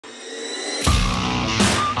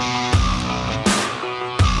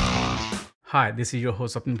Hi, this is your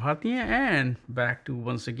host Apin Bharti and back to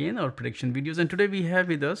once again our prediction videos. And today we have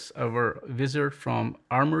with us our wizard from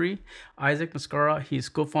Armory, Isaac Mosquera. He's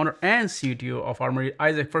co-founder and CTO of Armory.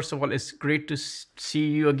 Isaac, first of all, it's great to see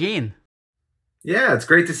you again. Yeah, it's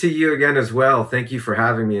great to see you again as well. Thank you for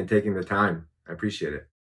having me and taking the time. I appreciate it.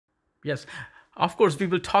 Yes, of course, we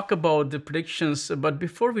will talk about the predictions. But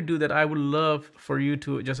before we do that, I would love for you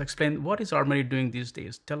to just explain what is Armory doing these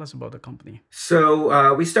days. Tell us about the company.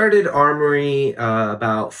 So we started Armory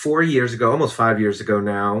about 4 years ago, almost 5 years ago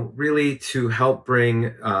now, really to help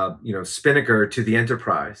bring Spinnaker to the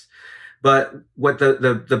enterprise. But what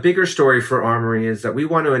the bigger story for Armory is that we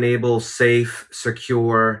want to enable safe,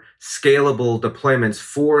 secure, scalable deployments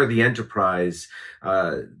for the enterprise.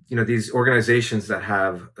 These organizations that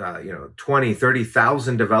have 20,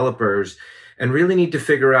 30,000 developers and really need to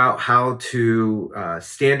figure out how to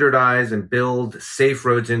standardize and build safe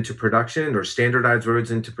roads into production or standardized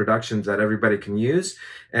roads into productions that everybody can use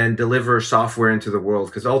and deliver software into the world.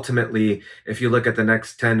 Because ultimately, if you look at the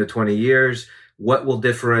next 10 to 20 years, what will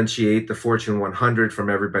differentiate the Fortune 100 from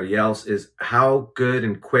everybody else is how good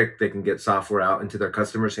and quick they can get software out into their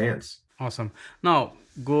customers' hands. Awesome. Now,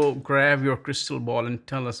 go grab your crystal ball and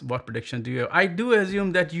tell us what prediction do you have. I do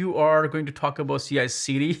assume that you are going to talk about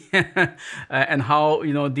CI/CD and how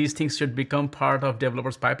these things should become part of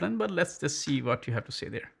developers' pipeline. But let's just see what you have to say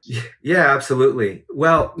there. Yeah, absolutely.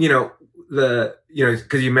 Well,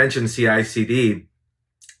 because you mentioned CI/CD,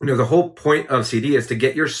 the whole point of CD is to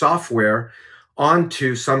get your software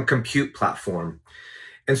onto some compute platform.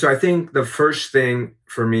 And so I think the first thing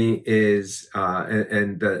for me is,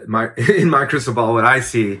 in my crystal ball, what I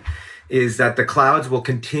see is that the clouds will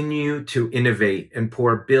continue to innovate and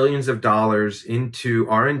pour billions of dollars into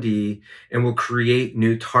R&D and will create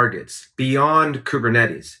new targets beyond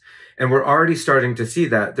Kubernetes. And we're already starting to see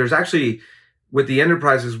that. There's actually, with the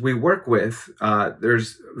enterprises we work with,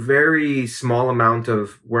 there's very small amount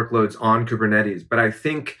of workloads on Kubernetes, but I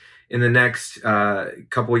think in the next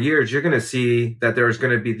couple of years, you're going to see that there's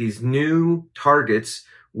going to be these new targets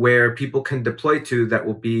where people can deploy to that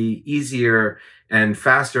will be easier and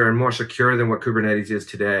faster and more secure than what Kubernetes is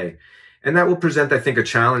today. And that will present, I think, a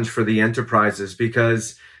challenge for the enterprises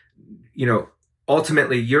because,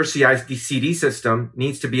 ultimately your CI/CD system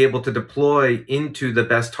needs to be able to deploy into the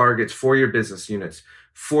best targets for your business units,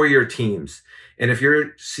 for your teams. And if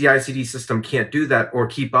your CI/CD system can't do that or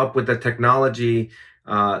keep up with the technology,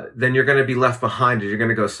 then you're going to be left behind, or you're going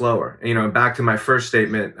to go slower. Back to my first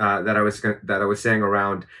statement that I was saying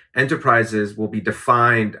around enterprises will be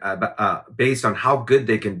defined based on how good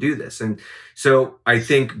they can do this. And so I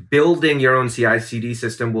think building your own CI/CD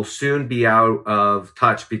system will soon be out of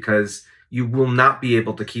touch because you will not be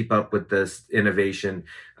able to keep up with this innovation.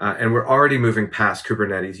 And we're already moving past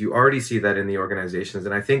Kubernetes. You already see that in the organizations.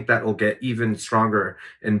 And I think that will get even stronger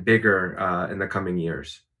and bigger in the coming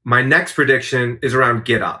years. My next prediction is around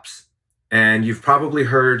GitOps. And you've probably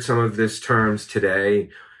heard some of these terms today,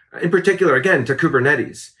 in particular, again, to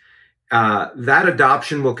Kubernetes. That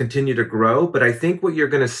adoption will continue to grow, but I think what you're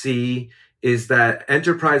going to see is that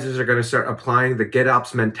enterprises are going to start applying the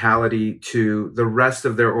GitOps mentality to the rest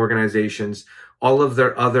of their organizations, all of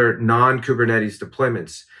their other non-Kubernetes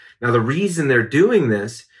deployments. Now, the reason they're doing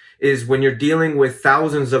this is when you're dealing with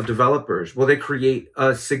thousands of developers, well, they create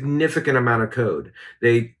a significant amount of code.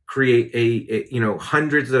 They create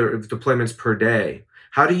hundreds of deployments per day.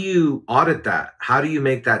 How do you audit that? How do you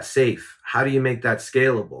make that safe? How do you make that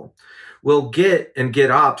scalable? Well, Git and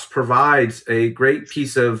GitOps provides a great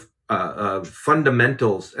piece of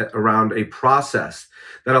fundamentals around a process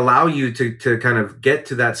that allow you to kind of get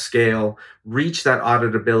to that scale, reach that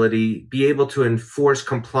auditability, be able to enforce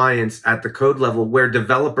compliance at the code level where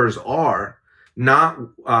developers are, not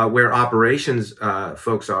where operations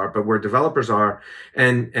folks are, but where developers are,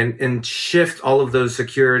 and shift all of those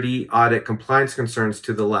security, audit, compliance concerns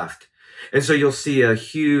to the left. And so you'll see a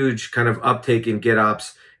huge kind of uptake in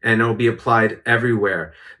GitOps, and it'll be applied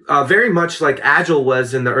everywhere. Very much like Agile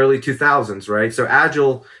was in the early 2000s, right? So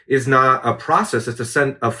Agile is not a process, it's a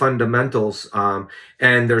set of fundamentals.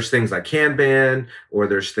 And there's things like Kanban, or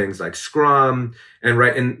there's things like Scrum,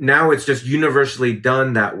 and now it's just universally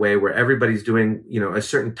done that way where everybody's doing, a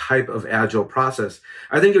certain type of Agile process.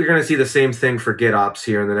 I think you're going to see the same thing for GitOps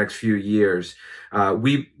here in the next few years.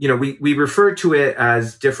 We refer to it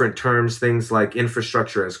as different terms, things like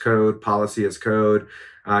infrastructure as code, policy as code.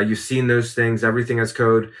 You've seen those things, everything as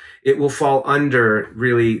code. It will fall under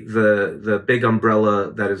really the big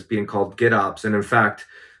umbrella that is being called GitOps. And in fact,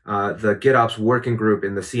 the GitOps working group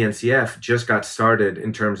in the CNCF just got started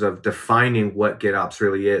in terms of defining what GitOps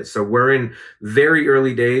really is. So we're in very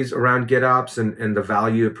early days around GitOps and the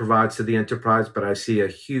value it provides to the enterprise, but I see a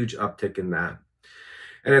huge uptick in that.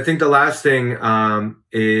 And I think the last thing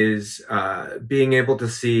is being able to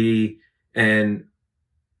see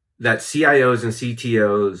that CIOs and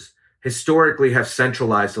CTOs historically have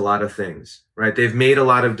centralized a lot of things, right? They've made a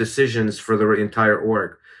lot of decisions for the entire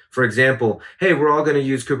org. For example, hey, we're all going to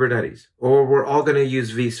use Kubernetes, or we're all going to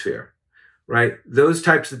use vSphere, right? Those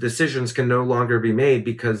types of decisions can no longer be made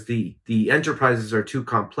because the enterprises are too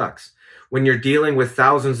complex. When you're dealing with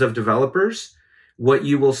thousands of developers, what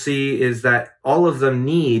you will see is that all of them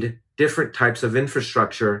need different types of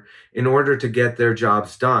infrastructure in order to get their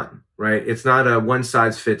jobs done, right? It's not a one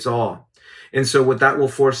size fits all. And so what that will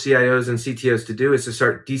force CIOs and CTOs to do is to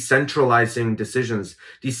start decentralizing decisions,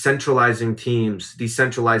 decentralizing teams,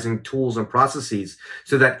 decentralizing tools and processes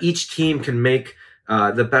so that each team can make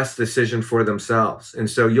the best decision for themselves. And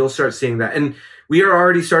so you'll start seeing that. And we are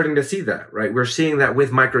already starting to see that, right? We're seeing that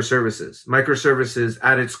with microservices. Microservices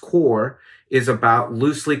at its core is about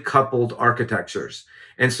loosely coupled architectures.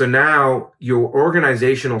 And so now your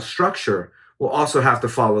organizational structure will also have to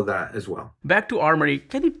follow that as well. Back to Armory,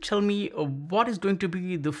 can you tell me what is going to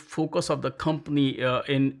be the focus of the company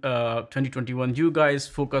in 2021? You guys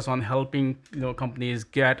focus on helping companies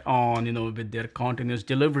get on with their continuous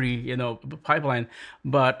delivery pipeline,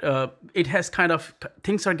 but it has kind of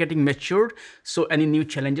things are getting matured. So any new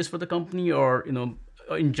challenges for the company, or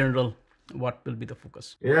in general, what will be the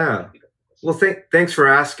focus? Yeah. Well, thanks for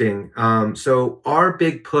asking. So our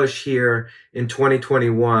big push here in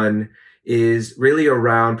 2021 is really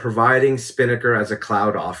around providing Spinnaker as a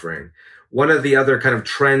cloud offering. One of the other kind of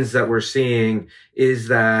trends that we're seeing is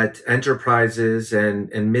that enterprises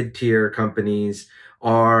and mid-tier companies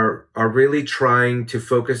are really trying to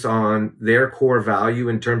focus on their core value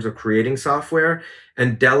in terms of creating software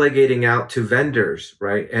and delegating out to vendors,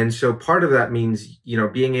 right? And so part of that means,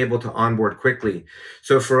 being able to onboard quickly.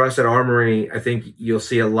 So for us at Armory, I think you'll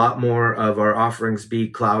see a lot more of our offerings be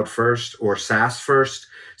cloud first or SaaS first,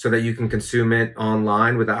 so that you can consume it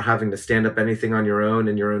online without having to stand up anything on your own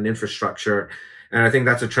and your own infrastructure. And I think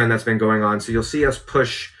that's a trend that's been going on. So you'll see us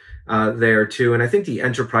push there too. And I think the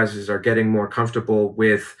enterprises are getting more comfortable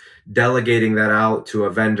with delegating that out to a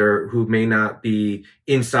vendor who may not be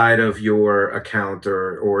inside of your account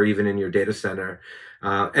or even in your data center.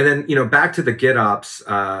 And then, back to the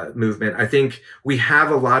GitOps movement, I think we have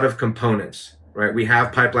a lot of components, right? We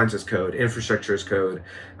have pipelines as code, infrastructure as code.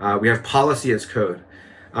 We have policy as code.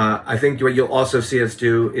 I think what you'll also see us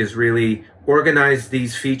do is really organize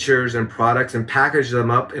these features and products and package them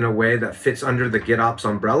up in a way that fits under the GitOps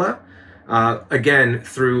umbrella, again,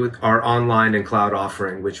 through our online and cloud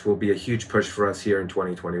offering, which will be a huge push for us here in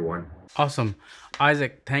 2021. Awesome.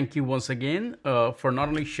 Isaac, thank you once again for not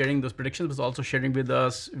only sharing those predictions, but also sharing with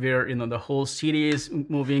us where the whole series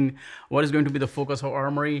moving, what is going to be the focus of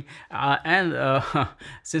Armory, and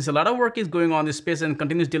since a lot of work is going on in this space and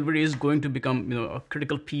continuous delivery is going to become a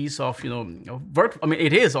critical piece of work. I mean,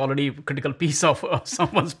 it is already a critical piece of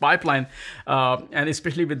someone's pipeline, and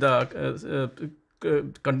especially with the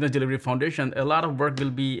continuous delivery foundation, a lot of work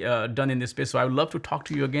will be done in this space. So I would love to talk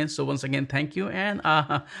to you again. So once again, thank you. And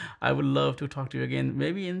I would love to talk to you again,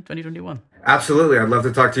 maybe in 2021. Absolutely. I'd love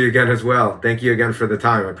to talk to you again as well. Thank you again for the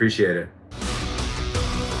time. I appreciate it.